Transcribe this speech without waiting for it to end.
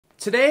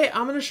Today,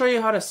 I'm going to show you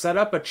how to set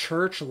up a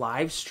church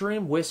live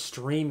stream with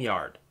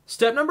Streamyard.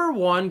 Step number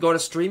 1, go to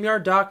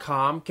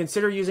Streamyard.com.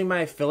 Consider using my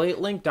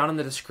affiliate link down in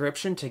the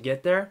description to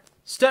get there.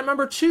 Step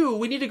number 2,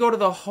 we need to go to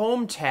the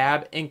Home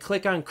tab and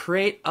click on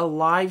Create a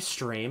Live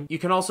Stream. You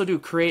can also do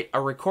Create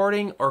a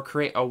Recording or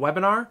Create a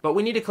Webinar, but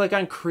we need to click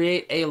on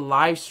Create a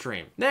Live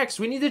Stream. Next,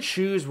 we need to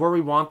choose where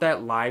we want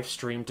that live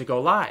stream to go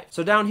live.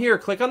 So down here,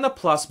 click on the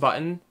plus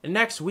button, and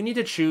next we need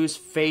to choose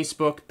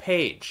Facebook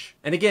page.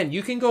 And again,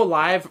 you can go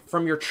live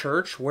from your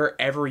church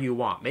wherever you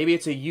want. Maybe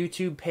it's a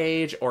YouTube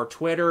page or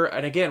Twitter.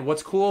 And again,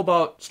 what's cool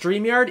about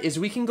StreamYard is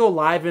we can go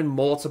live in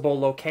multiple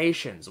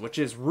locations, which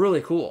is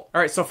really cool.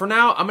 All right, so for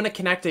now, I'm going to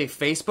connect a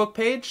Facebook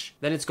page.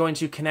 Then it's going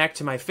to connect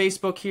to my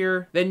Facebook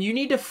here. Then you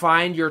need to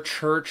find your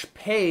church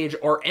page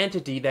or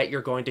entity that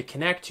you're going to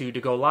connect to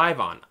go live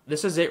on.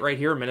 This is it right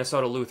here,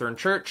 Minnesota Lutheran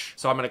Church.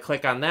 So I'm going to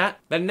click on that.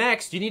 Then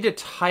next, you need to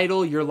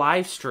title your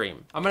live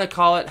stream. I'm going to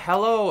call it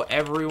Hello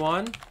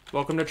Everyone.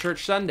 Welcome to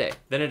Church Sunday.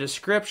 Then a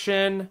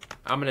description.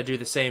 I'm going to do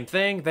the same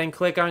thing. Then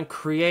click on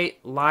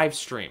Create Live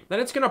Stream. Then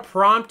it's going to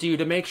prompt you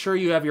to make sure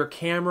you have your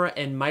camera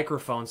and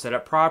microphone set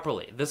up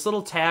properly. This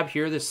little tab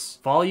here, this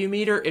volume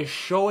meter, is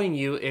showing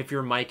you if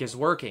your mic is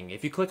working.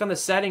 If you click on the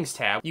Settings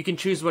tab, you can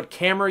choose what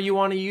camera you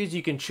want to use.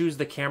 You can choose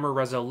the camera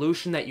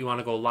resolution that you want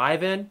to go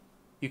live in.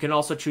 You can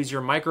also choose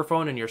your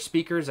microphone and your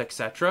speakers,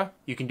 etc.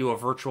 You can do a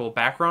virtual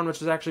background,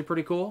 which is actually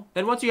pretty cool.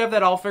 Then once you have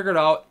that all figured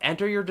out,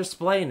 enter your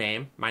display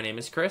name. My name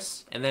is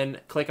Chris. And then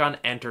click on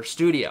Enter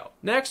Studio.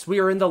 Next, we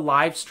are in the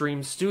live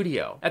stream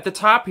studio. At the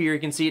top here, you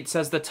can see it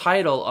says the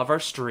title of our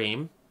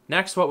stream.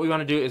 Next, what we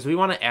want to do is we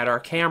want to add our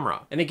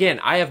camera. And again,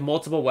 I have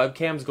multiple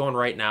webcams going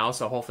right now,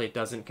 so hopefully it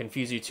doesn't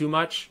confuse you too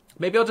much.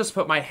 Maybe I'll just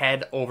put my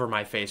head over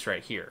my face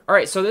right here. All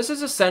right, so this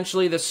is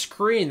essentially the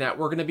screen that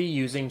we're going to be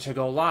using to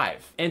go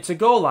live. And to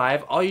go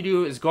live, all you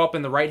do is go up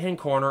in the right-hand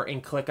corner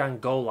and click on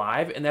Go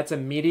Live, and that's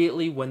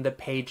immediately when the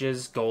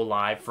pages go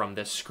live from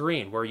this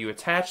screen where you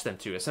attach them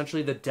to,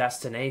 essentially the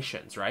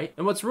destinations, right?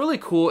 And what's really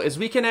cool is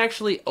we can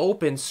actually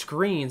open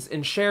screens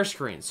and share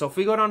screens. So if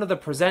we go down to the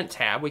Present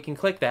tab, we can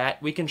click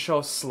that. We can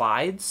show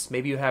slides.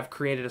 Maybe you have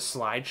created a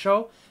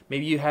slideshow.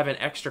 Maybe you have an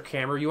extra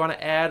camera you want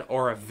to add,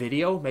 or a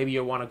video. Maybe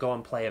you want to go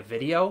and play a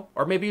video,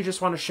 or maybe you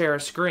just want to share a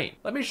screen.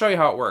 Let me show you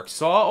how it works.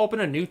 So I'll open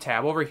a new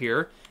tab over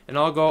here, and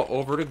I'll go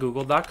over to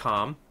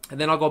google.com, and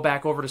then I'll go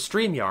back over to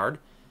StreamYard,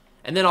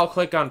 and then I'll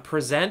click on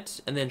Present,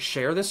 and then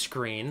Share the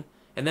Screen,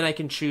 and then I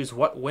can choose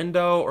what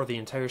window, or the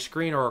entire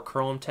screen, or a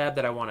Chrome tab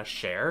that I want to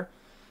share.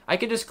 I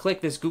can just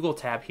click this Google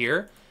tab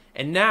here,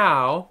 and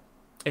now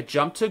it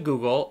jumped to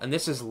Google, and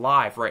this is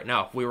live right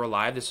now. If we were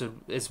live, this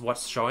is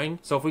what's showing.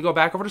 So if we go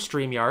back over to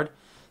StreamYard,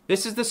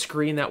 this is the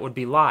screen that would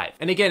be live.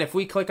 And again, if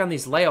we click on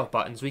these layout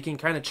buttons, we can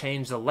kind of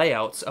change the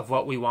layouts of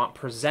what we want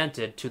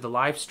presented to the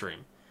live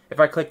stream. If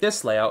I click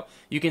this layout,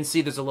 you can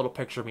see there's a little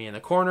picture of me in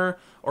the corner,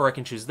 or I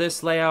can choose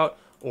this layout,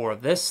 or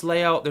this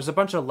layout. There's a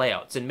bunch of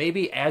layouts, and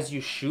maybe as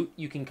you shoot,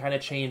 you can kind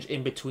of change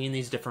in between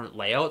these different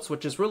layouts,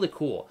 which is really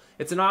cool.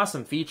 It's an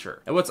awesome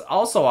feature. And what's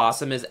also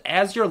awesome is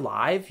as you're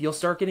live, you'll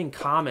start getting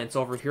comments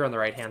over here on the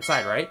right-hand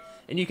side, right?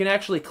 And you can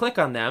actually click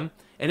on them,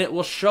 and it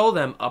will show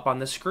them up on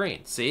the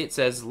screen. See, it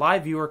says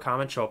live viewer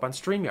comment show up on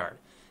StreamYard.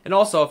 And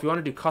also, if you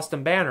want to do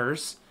custom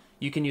banners,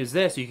 you can use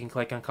this. You can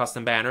click on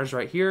custom banners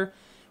right here.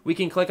 We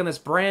can click on this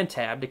brand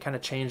tab to kind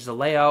of change the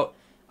layout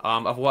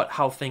of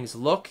how things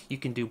look. You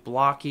can do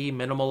blocky,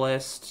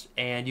 minimalist,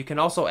 and you can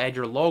also add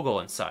your logo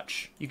and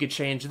such. You could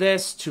change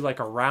this to like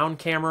a round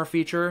camera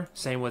feature.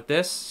 Same with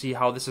this. See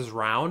how this is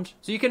round?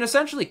 So you can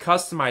essentially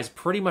customize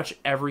pretty much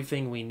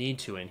everything we need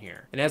to in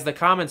here. And as the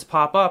comments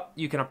pop up,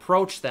 you can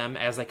approach them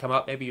as they come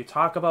up. Maybe you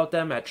talk about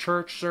them at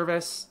church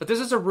service. But this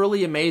is a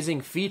really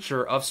amazing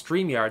feature of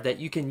StreamYard that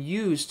you can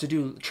use to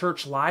do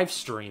church live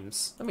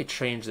streams. Let me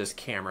change this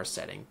camera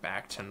setting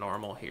back to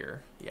normal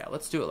here. Yeah,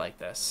 let's do it like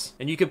this.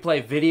 And you could play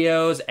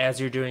videos as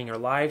you're doing your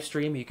live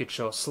stream. You could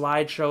show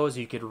slideshows.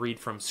 You could read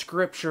from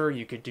scripture.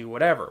 You could do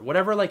whatever.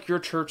 Whatever like your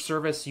church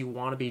service you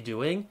want to be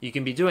doing, you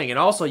can be doing. And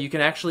also you can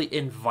actually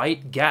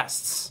invite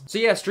guests. So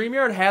yeah,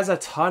 StreamYard has a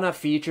ton of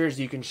features.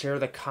 You can share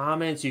the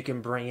comments. You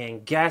can bring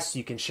in guests.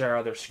 You can share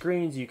other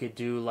screens. You could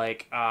do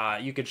like,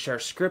 you could share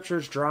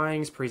scriptures,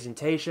 drawings,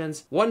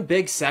 presentations. One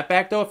big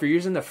setback though, if you're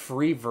using the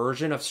free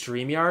version of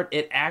StreamYard,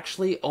 it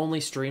actually only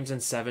streams in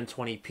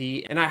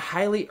 720p. And I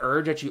highly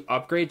urge that you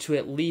upgrade to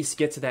at least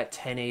get to that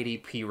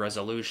 1080p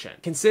resolution.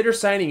 Consider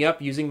signing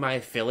up using my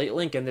affiliate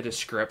link in the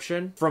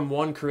description. From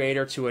one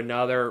creator to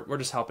another, we're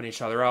just helping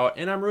each other out,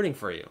 and I'm rooting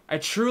for you. I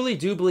truly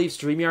do believe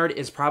StreamYard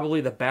is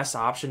probably the best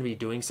option to be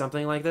doing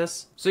something like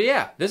this. So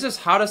yeah, this is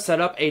how to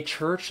set up a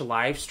church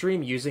live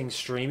stream using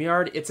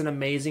StreamYard. It's an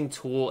amazing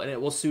tool, and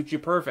it will suit you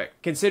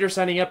perfect. Consider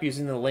signing up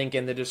using the link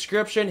in the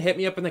description. Hit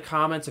me up in the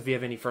comments if you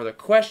have any further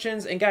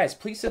questions, and guys,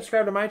 please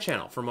subscribe to my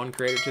channel from one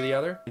creator to the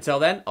other. Until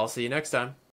then, I'll see you next time.